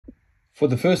For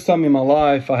the first time in my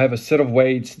life, I have a set of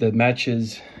weights that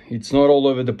matches. It's not all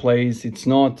over the place. It's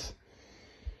not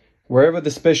wherever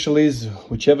the special is,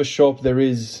 whichever shop there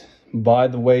is, buy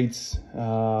the weights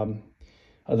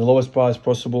at the lowest price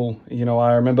possible.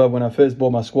 I remember when I first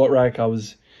bought my squat rack, I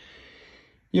was,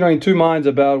 in two minds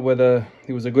about whether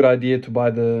it was a good idea to buy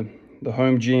the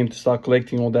home gym, to start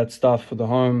collecting all that stuff for the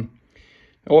home.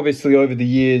 Obviously, over the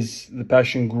years, the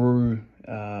passion grew,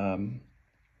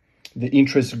 the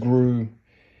interest grew,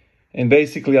 and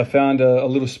basically I found a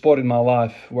little spot in my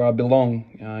life where I belong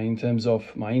in terms of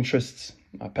my interests,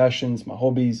 my passions, my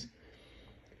hobbies.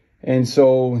 And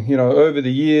so, over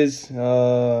the years,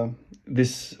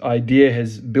 this idea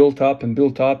has built up, and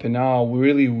now I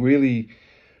really, really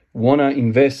want to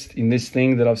invest in this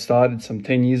thing that I've started some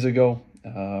 10 years ago.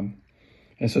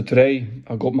 And so today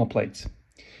I got my plates.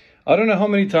 I don't know how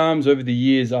many times over the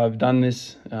years I've done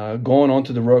this, gone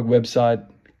onto the Rogue website,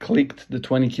 clicked the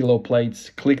 20 kilo plates,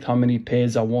 clicked how many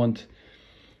pairs I want,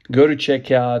 go to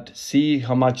checkout, see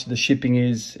how much the shipping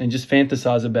is, and just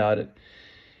fantasize about it.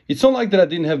 It's not like that I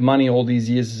didn't have money all these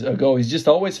years ago. It's just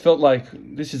I always felt like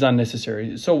this is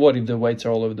unnecessary. So what if the weights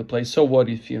are all over the place? So what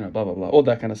if, blah, blah, blah, all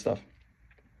that kind of stuff.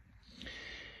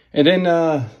 And then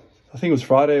I think it was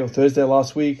Friday or Thursday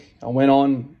last week, I went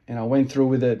on and I went through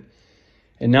with it.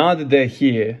 And now that they're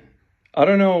here, I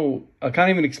don't know, I can't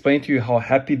even explain to you how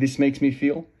happy this makes me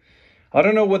feel. I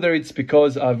don't know whether it's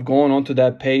because I've gone onto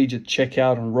that page at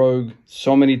checkout on Rogue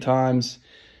so many times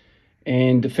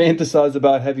and fantasized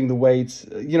about having the weights.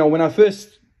 When I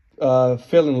first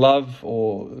fell in love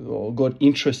or got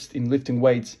interest in lifting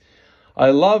weights,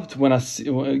 I loved when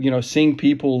seeing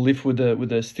people lift with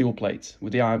the steel plates,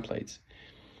 with the iron plates.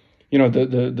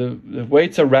 The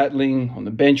weights are rattling on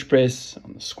the bench press,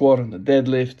 on the squat, on the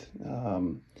deadlift,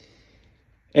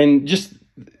 and just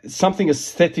something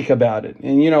aesthetic about it.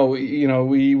 And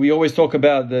we always talk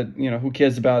about that. Who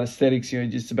cares about aesthetics?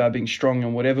 Just about being strong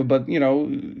and whatever. But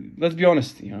let's be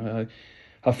honest.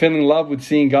 I fell in love with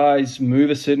seeing guys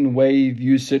move a certain way,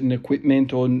 use certain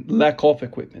equipment or lack of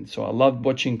equipment. So I loved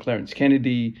watching Clarence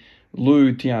Kennedy,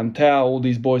 Lou, Tian Tao, all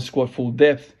these boys squat full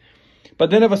depth. But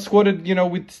then I've squatted,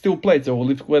 with steel plates or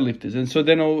weightlifters. And so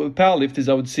then powerlifters,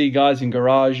 I would see guys in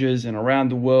garages and around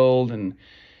the world, and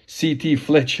CT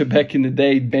Fletcher back in the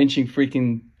day benching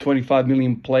freaking 25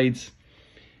 million plates,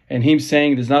 and him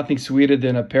saying there's nothing sweeter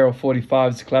than a pair of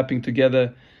 45s clapping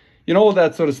together, all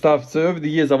that sort of stuff. So over the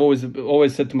years, I've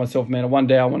always said to myself, man, one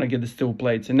day I want to get the steel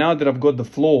plates. And now that I've got the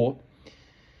floor,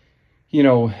 in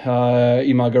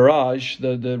my garage,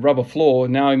 the rubber floor,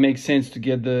 now it makes sense to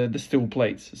get the steel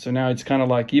plates. So now it's kind of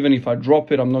like, even if I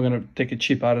drop it, I'm not going to take a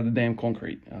chip out of the damn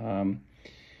concrete.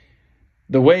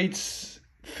 The weights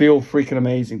feel freaking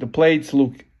amazing. The plates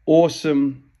look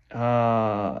awesome.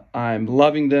 I'm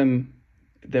loving them.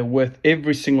 They're worth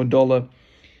every single dollar.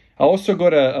 I also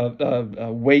got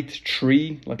a weight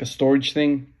tree, like a storage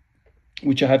thing,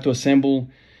 which I have to assemble.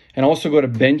 And I also got a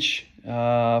bench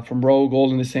from Rogue, all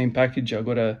in the same package. I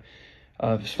got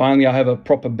finally I have a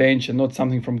proper bench and not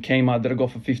something from Kmart that I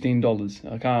got for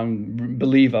 $15. I can't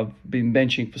believe I've been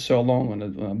benching for so long on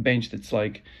a bench that's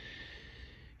like,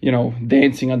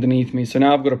 dancing underneath me. So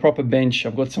now I've got a proper bench.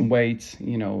 I've got some weights.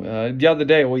 The other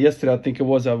day, or yesterday, I think it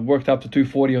was, I worked up to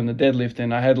 240 on the deadlift,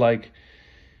 and I had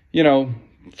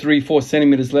 3-4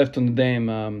 centimeters left on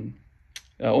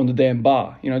the damn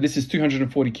bar. This is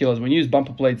 240 kilos. When you use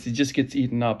bumper plates, it just gets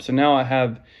eaten up. So now I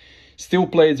have steel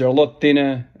plates. They're a lot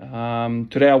thinner.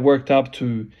 Today I worked up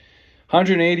to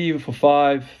 180 for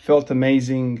 5. Felt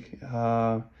amazing.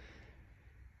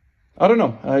 I don't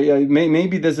know.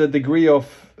 Maybe there's a degree of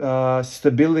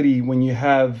stability when you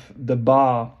have the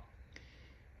bar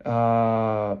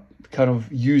kind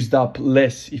of used up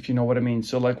less, if you know what I mean.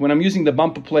 So like when I'm using the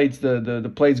bumper plates,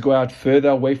 the plates go out further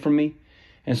away from me.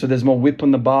 And so there's more whip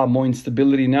on the bar, more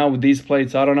instability. Now with these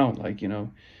plates, I don't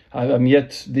know. I'm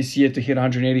yet this year to hit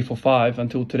 180 for 5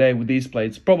 until today with these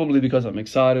plates. Probably because I'm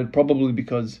excited. Probably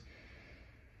because,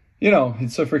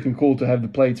 it's so freaking cool to have the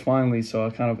plates finally. So I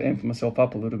kind of amped myself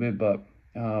up a little bit. But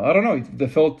I don't know. They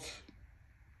felt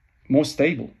more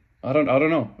stable. I don't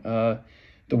know.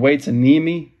 The weights are near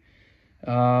me.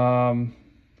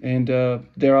 And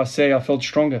dare I say, I felt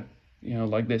stronger,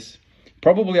 like this.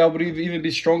 Probably I would even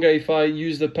be stronger if I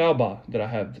used the power bar that I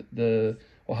have, the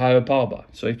Ohio power bar.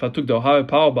 So if I took the Ohio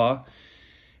power bar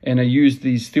and I used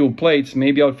these steel plates,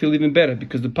 maybe I would feel even better,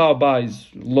 because the power bar is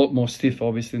a lot more stiff,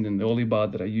 obviously, than the Ollie bar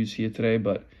that I use here today.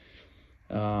 But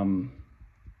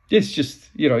it's just,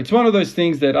 it's one of those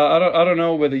things that I don't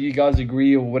know whether you guys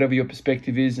agree or whatever your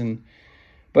perspective is.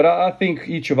 But I think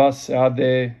each of us out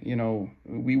there,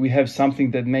 we have something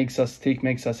that makes us tick,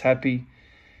 makes us happy.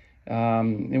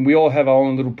 And we all have our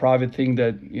own little private thing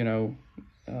that, you know,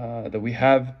 that we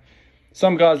have.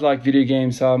 Some guys like video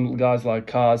games, some guys like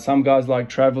cars, some guys like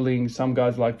traveling, some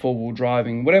guys like four-wheel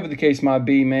driving, whatever the case might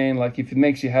be, man. Like, if it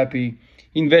makes you happy,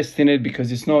 invest in it,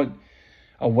 because it's not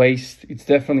a waste. It's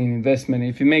definitely an investment.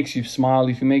 If it makes you smile,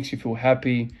 if it makes you feel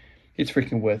happy, it's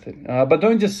freaking worth it. But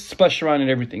don't just splash around in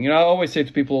everything. You know, I always say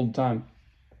to people all the time,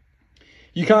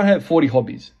 you can't have 40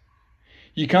 hobbies.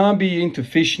 You can't be into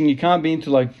fishing. You can't be into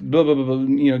like blah, blah, blah, blah,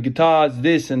 you know, guitars,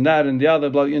 this and that and the other,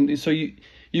 blah. And so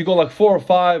you got like 4 or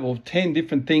 5 or 10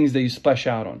 different things that you splash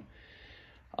out on.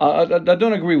 I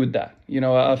don't agree with that. You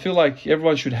know, I feel like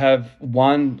everyone should have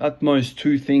one, at most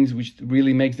 2 things which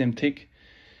really makes them tick.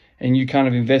 And you kind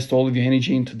of invest all of your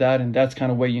energy into that. And that's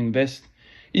kind of where you invest.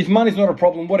 If money's not a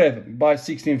problem, whatever. Buy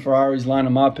 16 Ferraris, line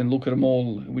them up and look at them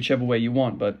all whichever way you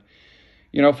want. But,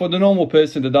 you know, for the normal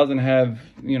person that doesn't have,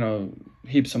 you know,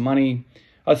 heaps of money,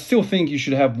 I still think you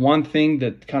should have one thing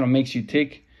that kind of makes you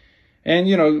tick. And,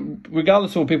 you know,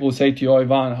 regardless of what people say to you, oh,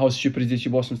 Ivan, how stupid is this? You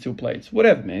bought some steel plates.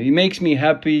 Whatever, man. It makes me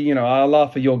happy. You know, I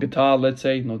laugh at your guitar, let's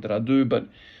say. Not that I do, but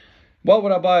why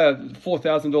would I buy a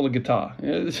 $4,000 guitar?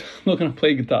 I'm not going to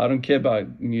play guitar. I don't care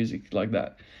about music like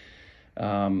that.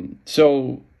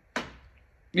 So,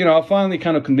 you know, I finally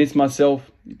kind of convinced myself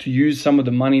to use some of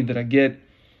the money that I get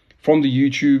from the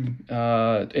YouTube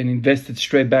and invest it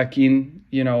straight back in,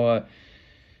 you know,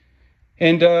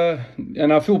 and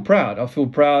I feel proud. I feel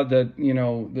proud that, you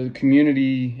know, the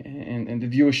community and the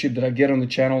viewership that I get on the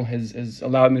channel has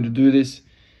allowed me to do this.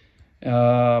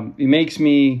 It makes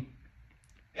me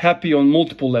happy on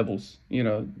multiple levels. You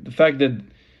know, the fact that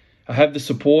I have the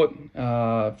support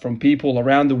from people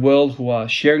around the world who are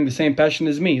sharing the same passion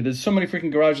as me. There's so many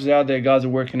freaking garages out there. Guys are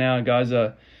working out. Guys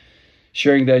are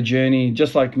sharing their journey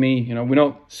just like me. You know, we're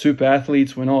not super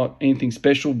athletes. We're not anything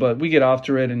special, but we get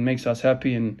after it and it makes us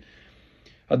happy. And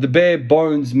at the bare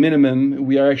bones minimum,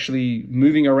 we are actually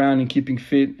moving around and keeping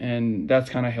fit, and that's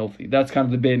kind of healthy. That's kind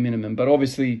of the bare minimum. But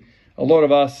obviously, a lot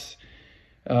of us,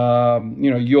 you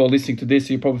know, you're listening to this,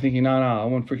 so you're probably thinking, no, I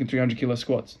want freaking 300 kilo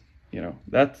squats. You know,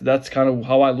 that's kind of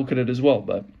how I look at it as well.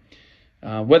 But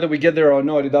whether we get there or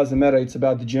not, it doesn't matter. It's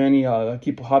about the journey. I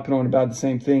keep harping on about the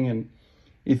same thing. And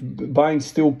if buying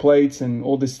steel plates and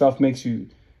all this stuff makes you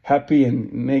happy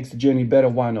and makes the journey better,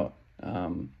 why not?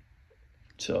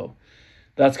 So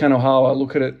that's kind of how I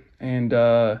look at it. And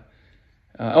and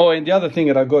the other thing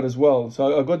that I got as well.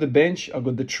 So I got the bench, I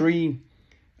got the tree,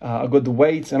 I got the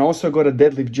weights, and I also got a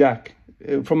deadlift jack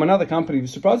from another company.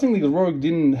 Surprisingly, Rogue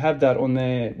didn't have that on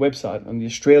their website, on the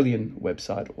Australian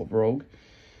website of Rogue.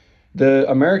 The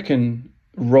American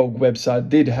Rogue website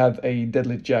did have a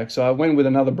deadlift jack. So I went with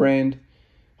another brand.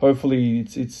 Hopefully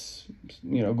it's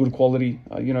you know, good quality.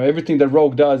 You know, everything that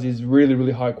Rogue does is really,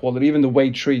 really high quality. Even the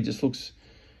weight tree just looks,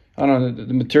 I don't know,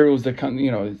 the materials that come,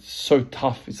 you know, it's so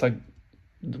tough. It's like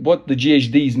what the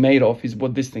GHD is made of is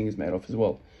what this thing is made of as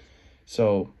well.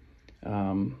 So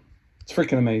it's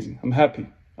freaking amazing. I'm happy.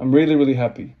 I'm really, really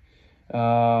happy.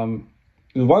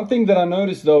 The one thing that I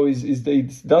noticed though is that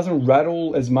it doesn't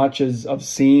rattle as much as I've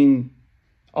seen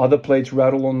other plates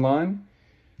rattle online.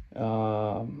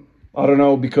 I don't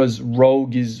know, because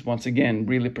Rogue is, once again,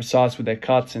 really precise with their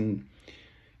cuts, and,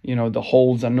 you know, the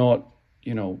holes are not,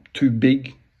 you know, too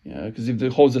big. Because if the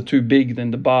holes are too big,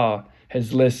 then the bar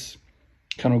has less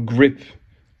kind of grip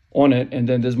on it, and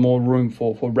then there's more room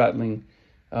for rattling,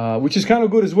 which is kind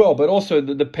of good as well. But also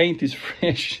the paint is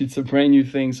fresh. It's a brand new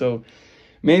thing. So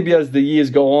maybe as the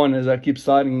years go on, as I keep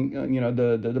sliding, you know,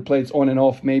 the plates on and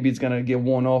off, maybe it's going to get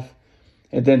worn off.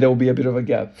 And then there will be a bit of a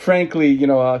gap. Frankly, you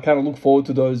know, I kind of look forward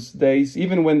to those days.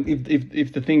 Even when,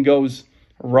 if the thing goes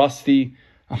rusty,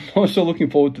 I'm also looking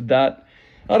forward to that.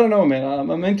 I don't know, man.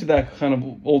 I'm into that kind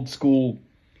of old school,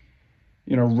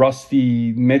 you know,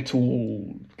 rusty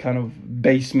metal kind of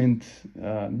basement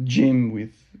gym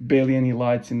with barely any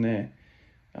lights in there.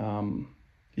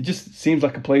 It just seems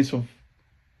like a place of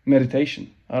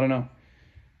meditation. I don't know.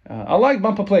 I like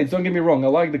bumper plates. Don't get me wrong. I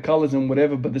like the colors and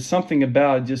whatever, but there's something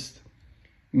about just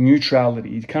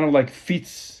neutrality. It kind of like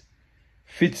fits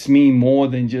me more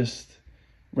than just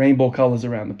rainbow colors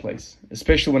around the place,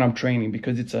 especially when I'm training,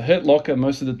 because it's a hurt locker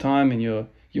most of the time, and you're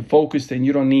focused, and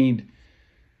you don't need,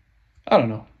 I don't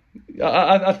know.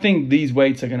 I think these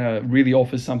weights are gonna really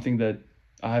offer something that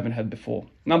I haven't had before.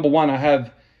 Number one, I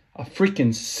have a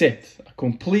freaking set, a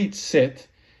complete set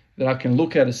that I can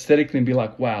look at aesthetically and be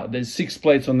like, wow, there's 6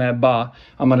 plates on that bar.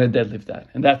 I'm gonna deadlift that,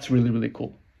 and that's really, really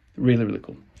cool. Really, really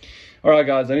cool. All right,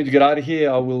 guys, I need to get out of here.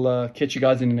 I will catch you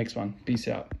guys in the next one. Peace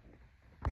out.